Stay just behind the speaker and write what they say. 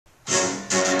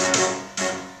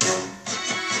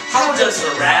was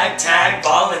a ragtag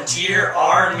volunteer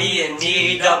army in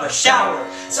need of a shower,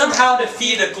 somehow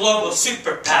defeat a global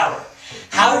superpower.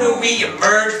 How do we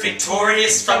emerge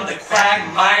victorious from the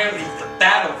quagmire, leave the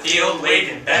battlefield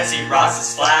waving Betsy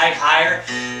Ross's flag higher?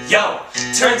 Yo,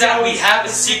 turns out we have a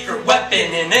secret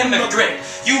weapon, an immigrant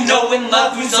you know and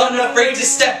love who's unafraid to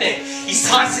step in. He's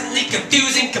constantly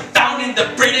confusing, confounding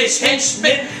the British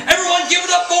henchmen. Everyone give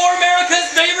it up for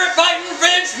America's favorite fighting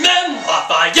Frenchman,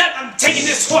 Lafayette. I'm taking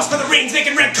this horse by the reins,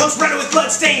 making red coats running with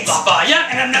blood stains,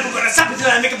 Lafayette. And I'm never gonna stop until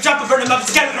I make them jump and burn them up and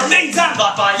scatter their remains. I'm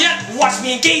Lafayette. Watch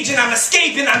me engaging, I'm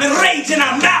escaping, I'm enraged and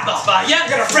I'm out. Lafayette. I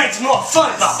got a friend for more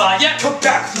fun. Lafayette. Come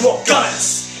back with more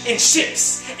guns and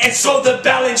ships, and so the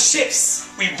balance shifts.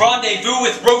 We rendezvous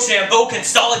with Rochambeau,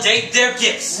 consolidate their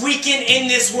gifts. Weaken in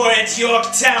this war at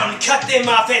Yorktown, cut them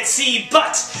off at sea,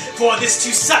 but for this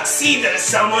to succeed, there's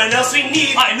someone else we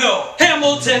need. I know,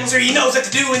 Hamilton. So he knows what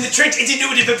to do in the trench,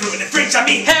 ingenuity for brewing the French, I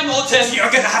mean Hamilton. You're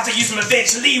gonna have to use him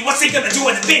eventually, what's he gonna do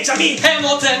on the bench, I mean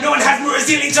Hamilton. No one has more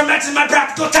resilience or matches my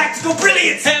practical tactical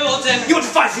brilliance. Hamilton. You want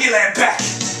to fight for your land back?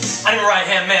 I'm a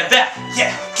right-hand man back.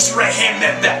 Yeah, get your right-hand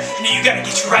man back. And you gotta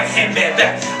get your right-hand man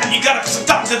back. And you gotta put some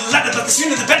thought into the letter, but the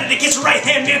sooner the better to get your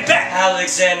right-hand man back.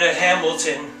 Alexander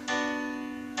Hamilton,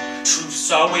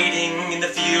 troops are waiting in the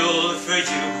field for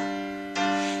you.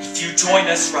 If you join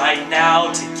us right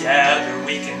now, together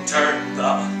we can turn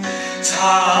the tide.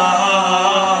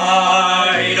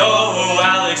 Oh,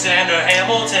 Alexander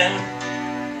Hamilton,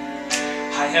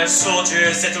 I have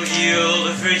soldiers that will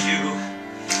yield for you.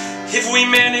 If we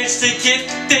manage to get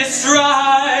this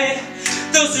right,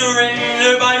 they'll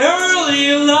surrender by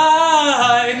early light.